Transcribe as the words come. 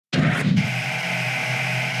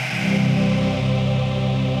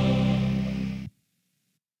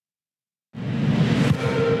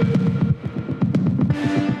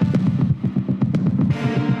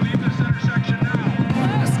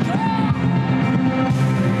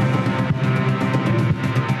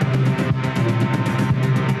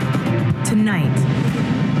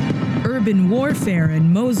warfare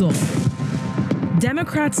in Mosul.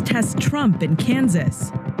 Democrats test Trump in Kansas.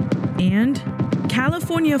 And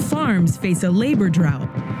California farms face a labor drought.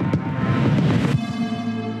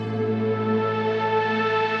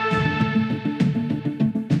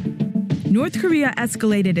 North Korea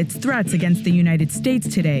escalated its threats against the United States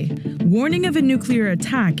today, warning of a nuclear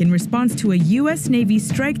attack in response to a U.S. Navy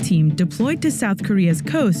strike team deployed to South Korea's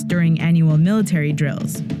coast during annual military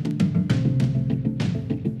drills.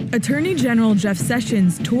 Attorney General Jeff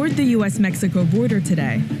Sessions toured the U.S.-Mexico border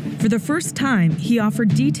today. For the first time, he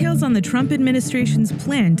offered details on the Trump administration's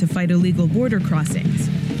plan to fight illegal border crossings.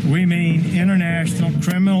 We mean international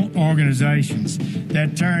criminal organizations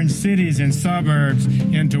that turn cities and suburbs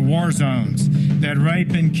into war zones, that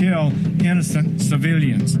rape and kill innocent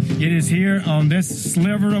civilians. It is here on this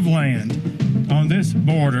sliver of land, on this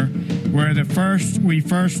border, where we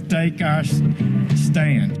first take our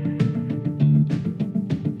stand.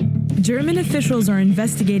 German officials are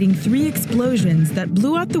investigating 3 explosions that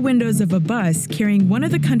blew out the windows of a bus carrying one of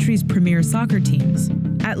the country's premier soccer teams.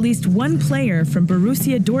 At least 1 player from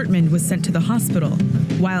Borussia Dortmund was sent to the hospital,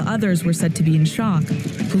 while others were said to be in shock.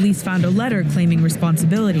 Police found a letter claiming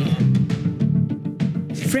responsibility.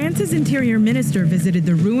 France's interior minister visited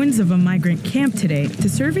the ruins of a migrant camp today to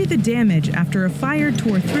survey the damage after a fire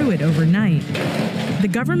tore through it overnight. The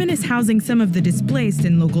government is housing some of the displaced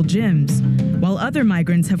in local gyms, while other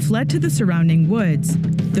migrants have fled to the surrounding woods.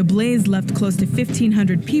 The blaze left close to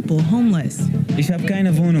 1,500 people homeless. Ich habe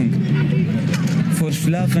keine Wohnung. Für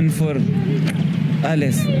Schlafen, für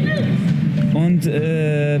alles. Und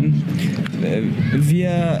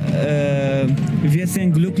wir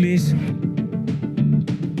sind glücklich.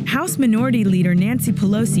 House Minority Leader Nancy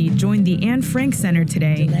Pelosi joined the Anne Frank Center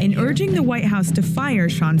today in urging the White House to fire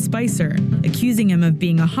Sean Spicer, accusing him of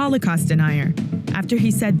being a Holocaust denier, after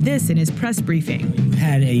he said this in his press briefing. You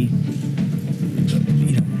had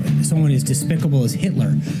someone as despicable as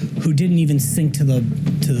Hitler, who didn't even sink to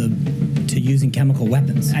using chemical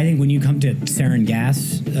weapons. I think when you come to sarin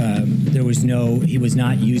gas, he was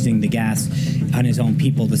not using the gas on his own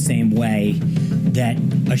people the same way that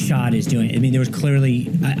Assad is doing. I mean, there was clearly,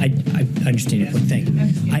 I understand your point.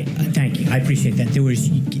 Thank you. I appreciate that. There was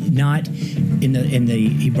not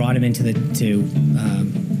he brought him into to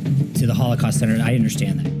the Holocaust Center. I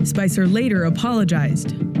understand that. Spicer later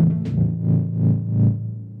apologized.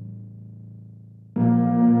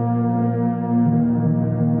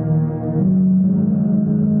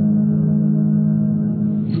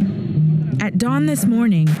 At dawn this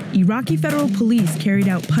morning, Iraqi Federal Police carried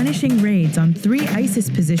out punishing raids on 3 ISIS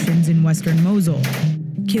positions in western Mosul,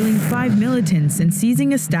 killing 5 militants and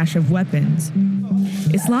seizing a stash of weapons.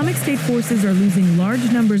 Islamic State forces are losing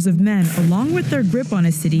large numbers of men along with their grip on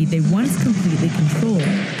a city they once completely controlled.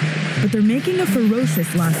 But they're making a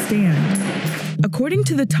ferocious last stand. According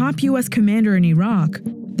to the top U.S. commander in Iraq,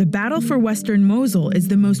 the battle for western Mosul is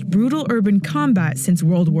the most brutal urban combat since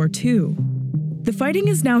World War II. The fighting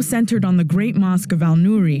is now centered on the Great Mosque of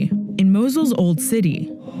Al-Nuri, in Mosul's old city.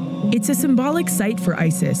 It's a symbolic site for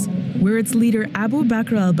ISIS, where its leader Abu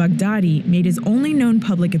Bakr al-Baghdadi made his only known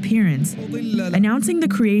public appearance, announcing the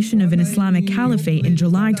creation of an Islamic caliphate in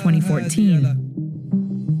July 2014.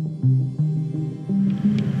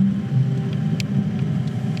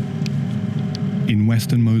 In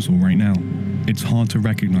western Mosul right now, it's hard to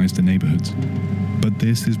recognize the neighborhoods. But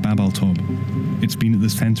this is Bab al-Tob. It's been at the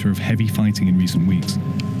center of heavy fighting in recent weeks.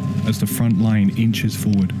 As the front line inches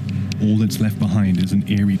forward, all that's left behind is an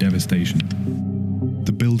eerie devastation.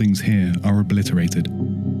 The buildings here are obliterated.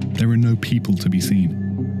 There are no people to be seen,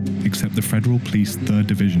 except the Federal Police 3rd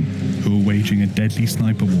Division, who are waging a deadly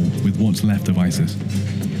sniper war with what's left of ISIS.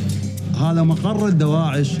 هذا مقر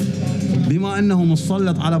الدواعش بما أنه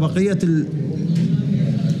مسلط على بقية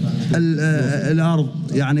الأرض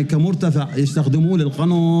يعني كمرتفع يستخدموه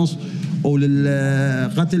للقنص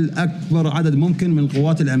وللقتل أكبر عدد ممكن من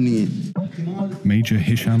القوات الأمنية. Major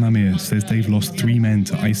Hisham Amir says they've lost 3 men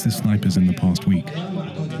to ISIS snipers in the past week.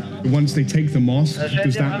 Once they take the mosque,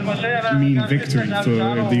 does that mean victory for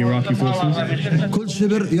the Iraqi forces? كل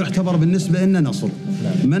شبر يعتبر بالنسبة لنا نصر.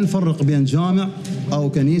 ما نفرق بين جامع أو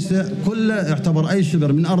كنيسة، كله يعتبر أي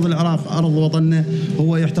شبر من أرض العراق أرض وطننا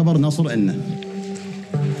هو يعتبر نصر لنا.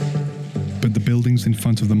 But the buildings in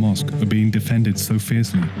front of the mosque are being defended so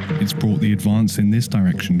fiercely, it's brought the advance in this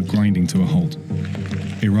direction grinding to a halt.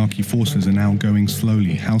 Iraqi forces are now going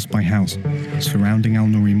slowly, house by house, surrounding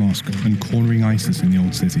Al-Nuri Mosque and cornering ISIS in the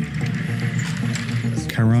old city.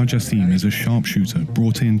 Kara Jassim is a sharpshooter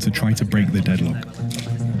brought in to try to break the deadlock.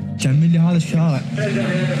 تعمل لي هذا الشارع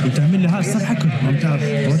وتعمل لي هذا الصفحة كلها ما بتعرف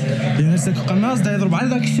لأن هسه القناص دا يضرب على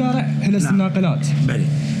ذاك الشارع هلس الناقلات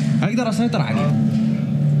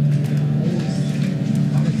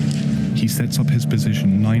He sets up his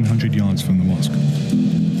position 900 yards from the mosque.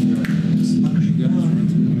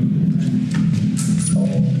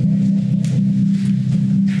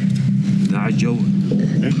 الجو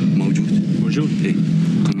موجود ايه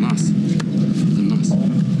قناص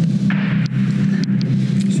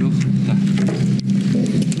شوف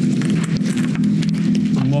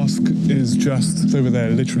The mosque is just over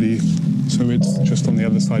there, literally. So it's just on the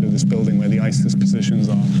other side of this building where the ISIS positions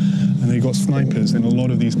are. And they got snipers in a lot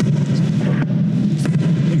of these buildings.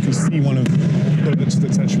 You can see one of the bullets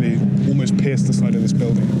that's actually almost pierced the side of this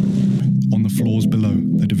building. On the floors below,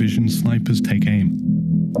 the division's snipers take aim.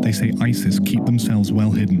 They say ISIS keep themselves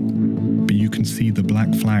well hidden, but you can see the black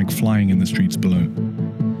flag flying in the streets below.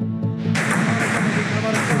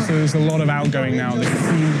 So there's a lot of outgoing now. They can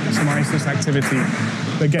see some ISIS activity.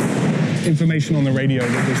 They get information on the radio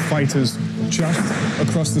that there's fighters just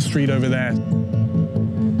across the street over there.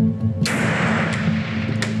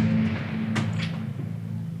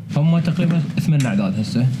 هم تقريبا 8 أعداد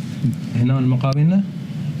هسه هنا المقابلنا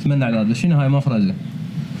 8 أعداد. شنو هاي مفرزة؟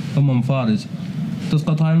 هم مفارز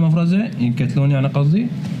تسقط هاي المفرزة ينقتلون يعني قصدي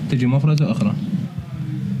تجي مفرزة أخرى.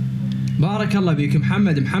 بارك الله بيك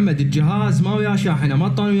محمد الجهاز ما وياه شاحنة ما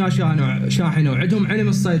طانوا وياه شاحنة وعندهم علم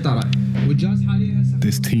السيطرة والجهاز حاليا.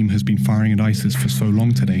 This team has been firing at ISIS for so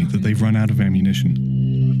long today that they've run out of ammunition.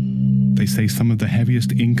 They say some of the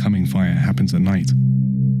heaviest incoming fire happens at night.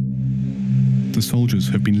 The soldiers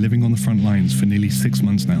have been living on the front lines for nearly 6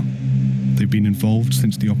 months now. They've been involved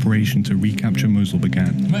since the operation to recapture Mosul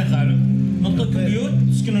began.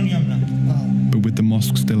 But with the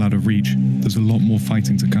mosque still out of reach, there's a lot more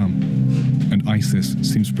fighting to come. And ISIS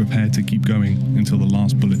seems prepared to keep going until the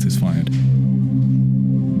last bullet is fired.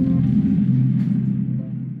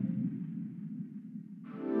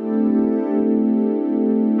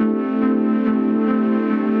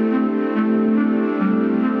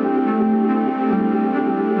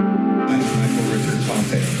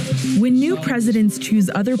 When new presidents choose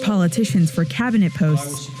other politicians for cabinet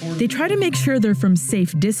posts, they try to make sure they're from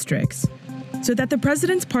safe districts so that the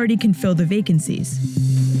president's party can fill the vacancies.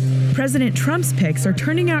 President Trump's picks are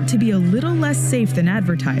turning out to be a little less safe than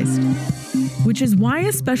advertised, which is why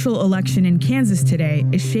a special election in Kansas today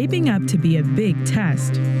is shaping up to be a big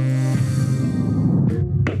test.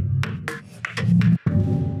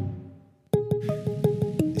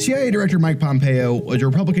 CIA Director Mike Pompeo was a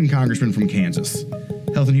Republican congressman from Kansas.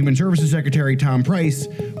 Health and Human Services Secretary Tom Price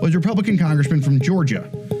was a Republican congressman from Georgia.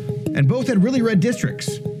 And both had really red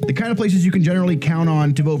districts, the kind of places you can generally count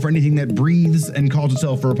on to vote for anything that breathes and calls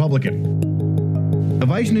itself a Republican. A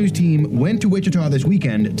Vice News team went to Wichita this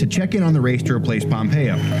weekend to check in on the race to replace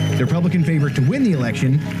Pompeo. The Republican favorite to win the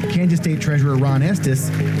election, Kansas State Treasurer Ron Estes,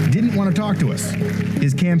 didn't want to talk to us.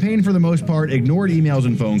 His campaign, for the most part, ignored emails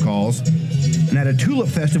and phone calls. And at a tulip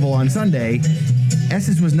festival on Sunday,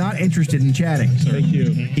 Estes was not interested in chatting. Thank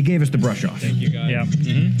you. He gave us the brush off. Thank you, guys. Yeah.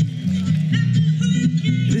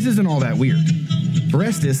 This isn't all that weird. For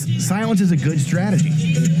Estes, silence is a good strategy.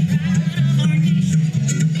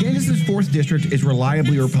 Kansas's 4th district is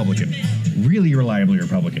reliably Republican. Really reliably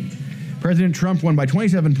Republican. President Trump won by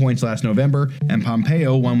 27 points last November, and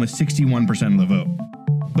Pompeo won with 61% of the vote.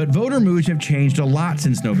 But voter moods have changed a lot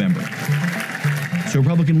since November. So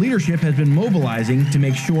Republican leadership has been mobilizing to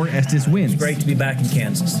make sure Estes wins. It's great to be back in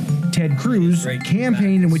Kansas. Ted Cruz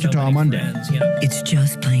campaigned in Wichita on Monday. It's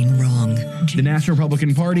just plain wrong. The National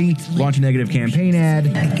Republican Party launched a negative campaign ad.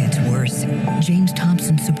 It gets worse. James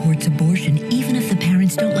Thompson supports abortion even if the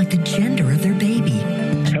parents don't like the gender of their baby.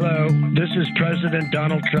 Hello, this is President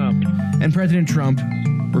Donald Trump. And President Trump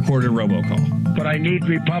recorded a robocall. But I need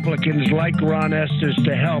Republicans like Ron Estes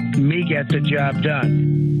to help me get the job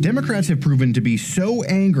done. Democrats have proven to be so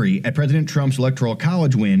angry at President Trump's Electoral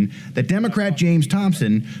College win that Democrat James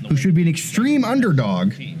Thompson, who should be an extreme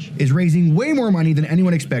underdog, is raising way more money than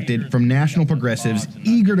anyone expected from national progressives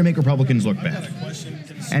eager to make Republicans look bad.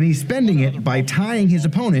 And he's spending it by tying his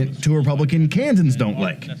opponent to a Republican Kansans don't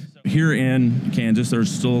like. Here in Kansas,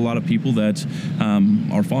 there's still a lot of people that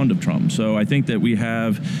are fond of Trump. So I think that we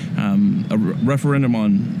have a referendum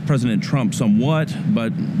on President Trump somewhat,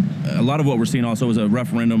 but a lot of what we're seeing also is a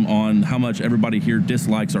referendum on how much everybody here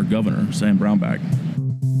dislikes our governor, Sam Brownback.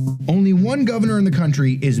 Only one governor in the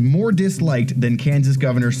country is more disliked than Kansas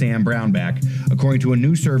Governor Sam Brownback, according to a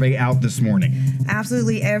new survey out this morning.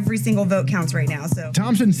 Absolutely every single vote counts right now. So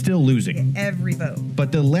Thompson's still losing. Every vote.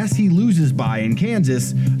 But the less he loses by in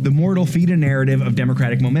Kansas, the more it'll feed a narrative of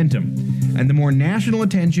Democratic momentum. And the more national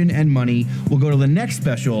attention and money will go to the next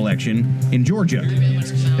special election in Georgia.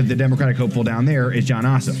 The Democratic hopeful down there is John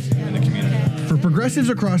Ossoff. For progressives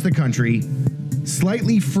across the country,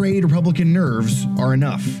 slightly frayed Republican nerves are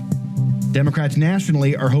enough. Democrats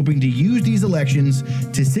nationally are hoping to use these elections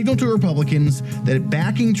to signal to Republicans that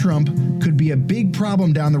backing Trump could be a big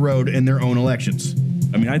problem down the road in their own elections.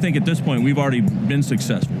 I mean, I think at this point we've already been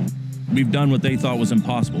successful. We've done what they thought was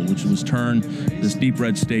impossible, which was turn this deep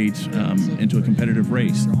red state into a competitive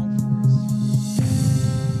race.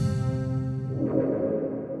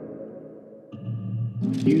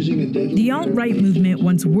 The alt-right movement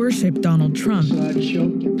once worshipped Donald Trump,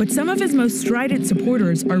 but some of his most strident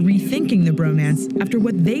supporters are rethinking the bromance after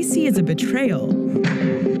what they see as a betrayal.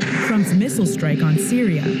 Trump's missile strike on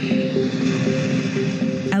Syria.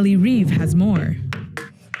 Ellie Reeve has more.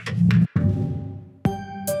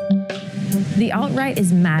 The alt-right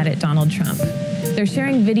is mad at Donald Trump. They're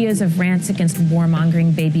sharing videos of rants against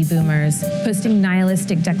warmongering baby boomers, posting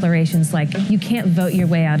nihilistic declarations like, "You can't vote your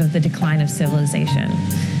way out of the decline of civilization,"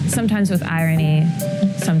 sometimes with irony,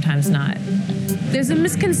 sometimes not. There's a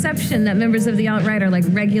misconception that members of the alt-right are like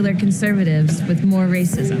regular conservatives with more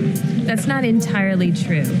racism. That's not entirely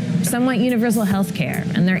true. Some want universal health care,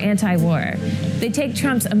 and they're anti-war. They take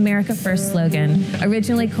Trump's America First slogan,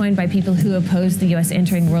 originally coined by people who opposed the U.S.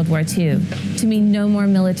 entering World War II, to mean no more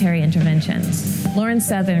military interventions. Lauren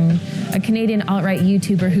Southern, a Canadian alt-right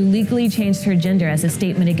YouTuber who legally changed her gender as a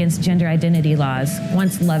statement against gender identity laws,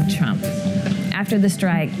 once loved Trump. After the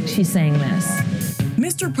strike, she's saying this.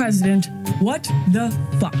 Mr. President, what the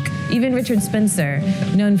fuck? Even Richard Spencer,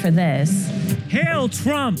 known for this, "Hail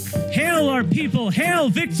Trump! Hail our people! Hail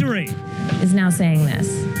victory!" is now saying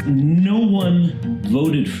this. No one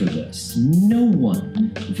voted for this. No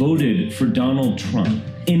one voted for Donald Trump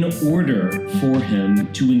in order for him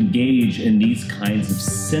to engage in these kinds of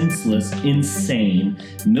senseless, insane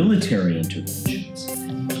military interventions.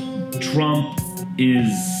 Trump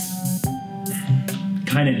is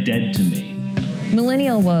kind of dead to me.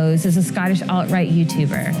 Millennial Woes is a Scottish alt-right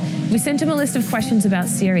YouTuber. We sent him a list of questions about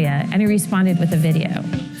Syria, and he responded with a video.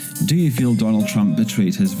 Do you feel Donald Trump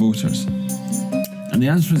betrayed his voters? And the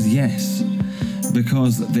answer is yes,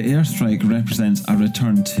 because the airstrike represents a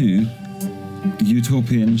return to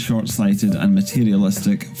utopian, short-sighted and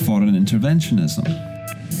materialistic foreign interventionism.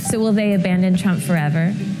 So will they abandon Trump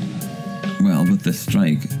forever? Well, with this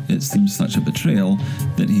strike, it seems such a betrayal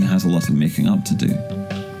that he has a lot of making up to do,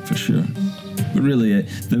 for sure. But really,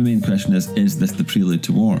 the main question is this the prelude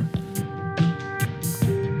to war?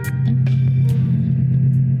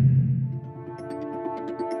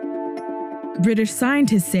 British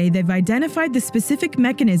scientists say they've identified the specific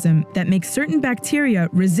mechanism that makes certain bacteria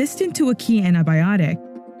resistant to a key antibiotic.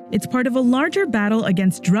 It's part of a larger battle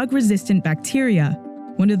against drug-resistant bacteria,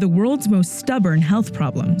 one of the world's most stubborn health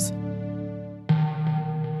problems.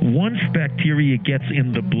 Once bacteria gets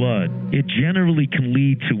in the blood, it generally can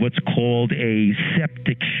lead to what's called a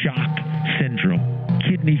septic shock syndrome.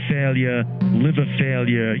 Kidney failure, liver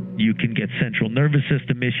failure, you can get central nervous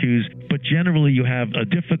system issues, but generally you have a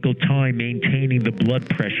difficult time maintaining the blood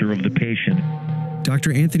pressure of the patient.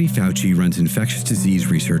 Dr. Anthony Fauci runs infectious disease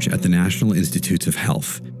research at the National Institutes of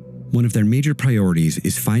Health. One of their major priorities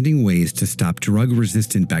is finding ways to stop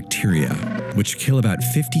drug-resistant bacteria, which kill about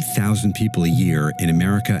 50,000 people a year in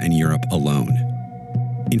America and Europe alone.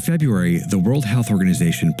 In February, the World Health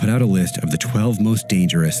Organization put out a list of the 12 most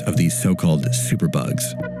dangerous of these so-called superbugs.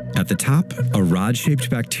 At the top, a rod-shaped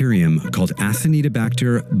bacterium called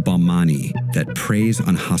Acinetobacter baumannii that preys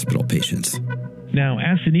on hospital patients. Now,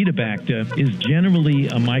 Acinetobacter is generally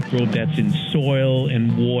a microbe that's in soil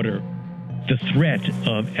and water. The threat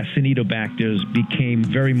of Acinetobacters became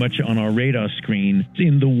very much on our radar screen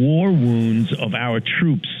in the war wounds of our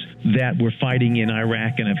troops that were fighting in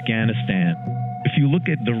Iraq and Afghanistan. If you look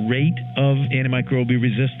at the rate of antimicrobial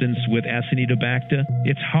resistance with Acinetobacter,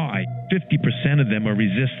 it's high. 50% of them are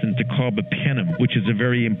resistant to carbapenem, which is a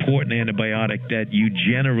very important antibiotic that you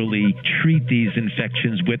generally treat these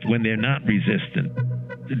infections with when they're not resistant.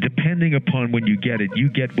 Depending upon when you get it, you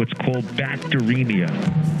get what's called bacteremia.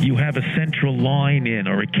 You have a central line in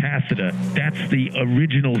or a catheter. That's the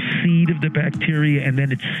original seed of the bacteria, and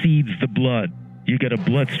then it seeds the blood. You get a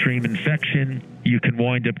bloodstream infection, you can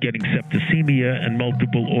wind up getting septicemia and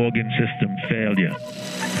multiple organ system failure.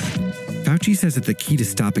 Fauci says that the key to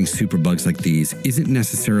stopping superbugs like these isn't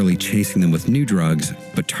necessarily chasing them with new drugs,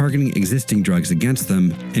 but targeting existing drugs against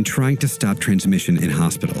them and trying to stop transmission in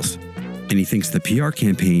hospitals. And he thinks the PR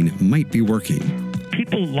campaign might be working. People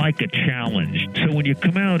People like a challenge. So when you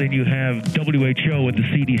come out and you have WHO and the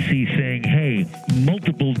CDC saying, hey,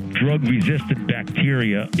 multiple drug-resistant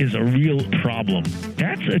bacteria is a real problem,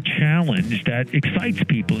 that's a challenge that excites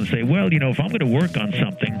people and say, well, if I'm going to work on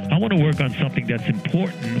something, I want to work on something that's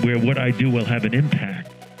important where what I do will have an impact.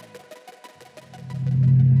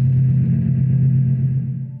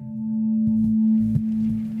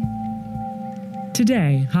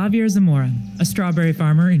 Today, Javier Zamora, a strawberry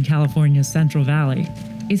farmer in California's Central Valley,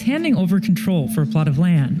 is handing over control for a plot of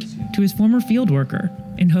land to his former field worker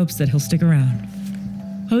in hopes that he'll stick around.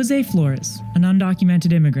 Jose Flores, an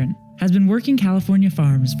undocumented immigrant, has been working California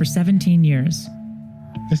farms for 17 years.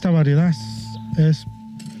 Esta variedad es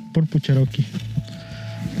Purple Cherokee.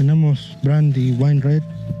 Tenemos brandy, wine red.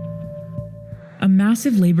 A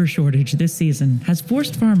massive labor shortage this season has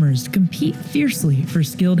forced farmers to compete fiercely for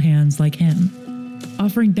skilled hands like him,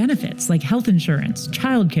 offering benefits like health insurance,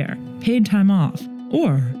 childcare, paid time off,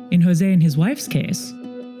 or, in Jose and his wife's case,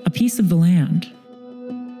 a piece of the land.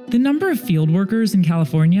 The number of field workers in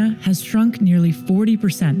California has shrunk nearly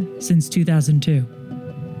 40% since 2002.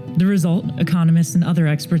 The result, economists and other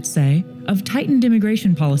experts say, of tightened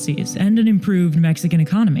immigration policies and an improved Mexican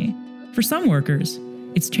economy. For some workers,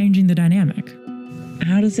 it's changing the dynamic.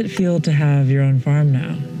 How does it feel to have your own farm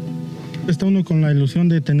now? Está uno con la ilusión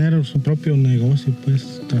de tener su propio negocio,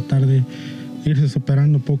 pues tratar de irse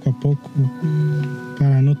superando poco a poco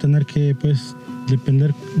para no tener que pues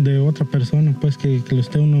depender de otra persona, pues que lo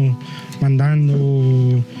esté uno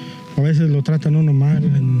mandando. A veces lo tratan uno mal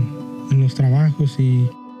en los trabajos y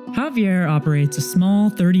Javier operates a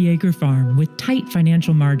small 30-acre farm with tight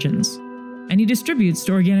financial margins, and he distributes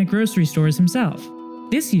to organic grocery stores himself.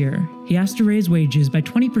 This year, he has to raise wages by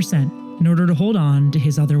 20% in order to hold on to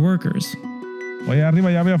his other workers. Oye,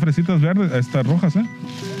 arriba ya veo fresitas verdes, estas rojas, eh?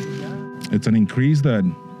 It's an increase that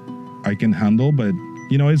I can handle, but,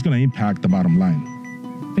 it's going to impact the bottom line.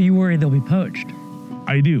 But you worry they'll be poached?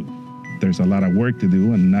 I do. There's a lot of work to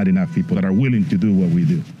do and not enough people that are willing to do what we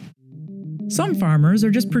do. Some farmers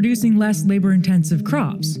are just producing less labor-intensive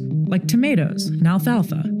crops, like tomatoes and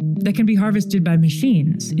alfalfa, that can be harvested by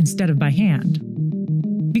machines instead of by hand.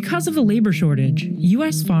 Because of the labor shortage,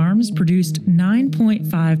 U.S. farms produced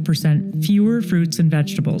 9.5% fewer fruits and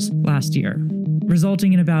vegetables last year,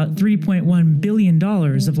 resulting in about $3.1 billion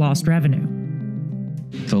of lost revenue.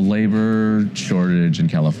 The labor shortage in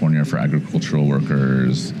California for agricultural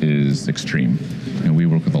workers is extreme. And we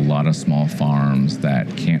work with a lot of small farms that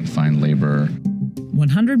can't find labor.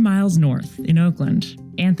 100 miles north, in Oakland,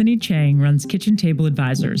 Anthony Chang runs Kitchen Table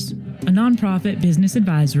Advisors, a nonprofit business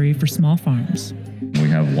advisory for small farms. We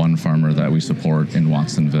have one farmer that we support in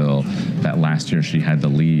Watsonville that last year she had to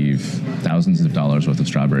leave thousands of dollars worth of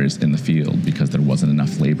strawberries in the field because there wasn't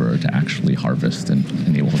enough labor to actually harvest and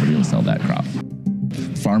able to really sell that crop.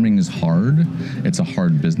 Farming is hard. It's a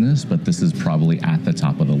hard business, but this is probably at the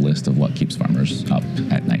top of the list of what keeps farmers up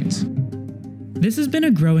at night. This has been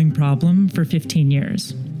a growing problem for 15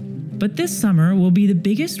 years. But this summer will be the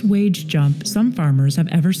biggest wage jump some farmers have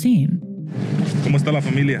ever seen. ¿Cómo está la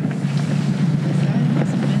familia?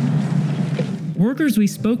 Workers we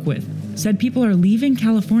spoke with said people are leaving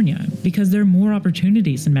California because there are more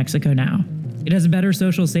opportunities in Mexico now. It has a better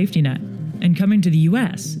social safety net, and coming to the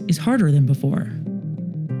U.S. is harder than before.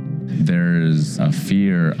 There's a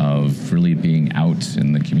fear of really being out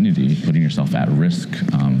in the community, putting yourself at risk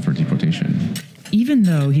for deportation. Even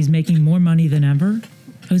though he's making more money than ever,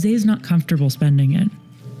 Jose is not comfortable spending it.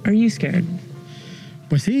 Are you scared?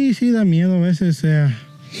 Pues sí da miedo a veces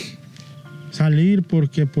salir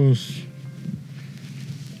porque pues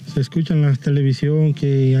se escucha en la televisión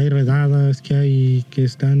que hay redadas, que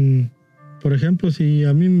están. Por ejemplo, si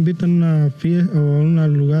a mí me invitan a una fiesta o a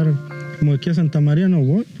un lugar como aquí a Santa María, no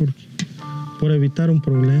voy por evitar un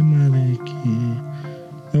problema de que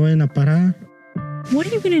me vayan a parar. What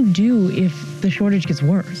are you going to do if the shortage gets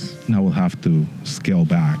worse? Now we'll have to scale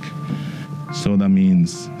back. So that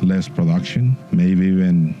means less production. Maybe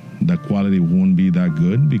even the quality won't be that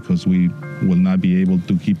good because we will not be able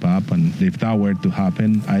to keep up. And if that were to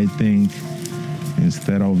happen, I think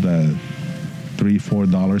instead of the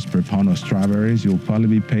 $3-4 per pound of strawberries, you'll probably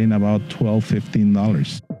be paying about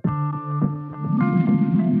 $12-15.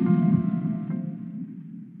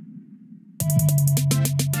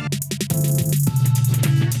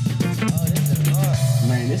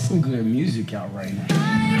 Man, there's some good music out right now.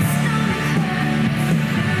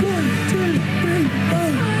 1, 2, 3,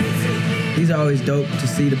 4. These are always dope to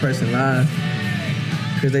see the person live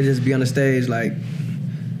because they just be on the stage like,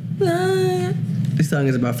 this song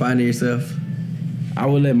is about finding yourself. I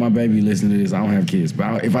would let my baby listen to this. I don't have kids,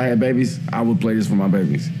 but if I had babies, I would play this for my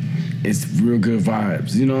babies. it's real good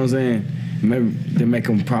vibes. You know what I'm saying? Maybe they make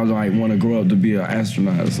them probably like want to grow up to be an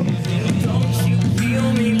astronaut or something.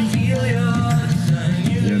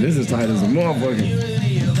 Yeah, this is tight as a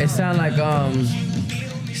motherfucker. It sounds like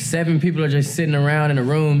 7 people are just sitting around in a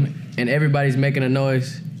room and everybody's making a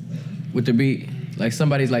noise with the beat. Like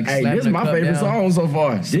somebody's like hey, slapping this is my favorite song so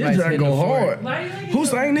far. This track go hard. Who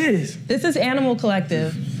sang this? This is Animal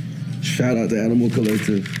Collective. Shout out to Animal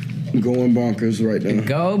Collective. Going bonkers right now.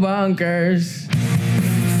 Go bonkers.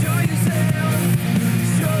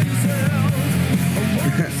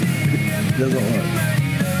 That's all right.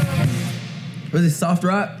 Was it soft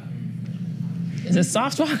rock? Is it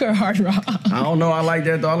soft rock or hard rock? I don't know. I like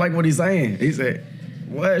that though. I like what he's saying. He said,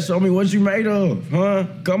 "What? Show me what you made of, huh?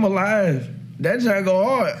 Come alive." That joint go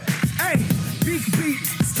hard. Hey, beat,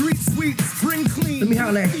 street sweep, spring clean. Let me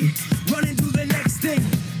holler at you. Run and do the next thing.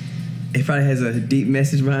 It probably has a deep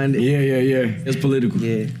message behind it. Yeah. It's political.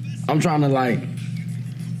 Yeah. I'm trying to like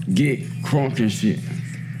get crunk and shit.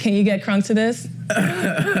 Can you get crunk to this?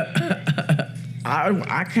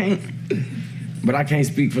 I can't, but I can't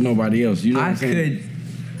speak for nobody else. You know what I'm saying?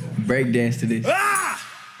 Could break dance to this.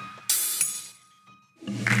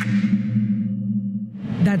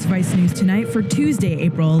 That's Vice News Tonight for Tuesday,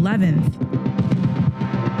 April 11th.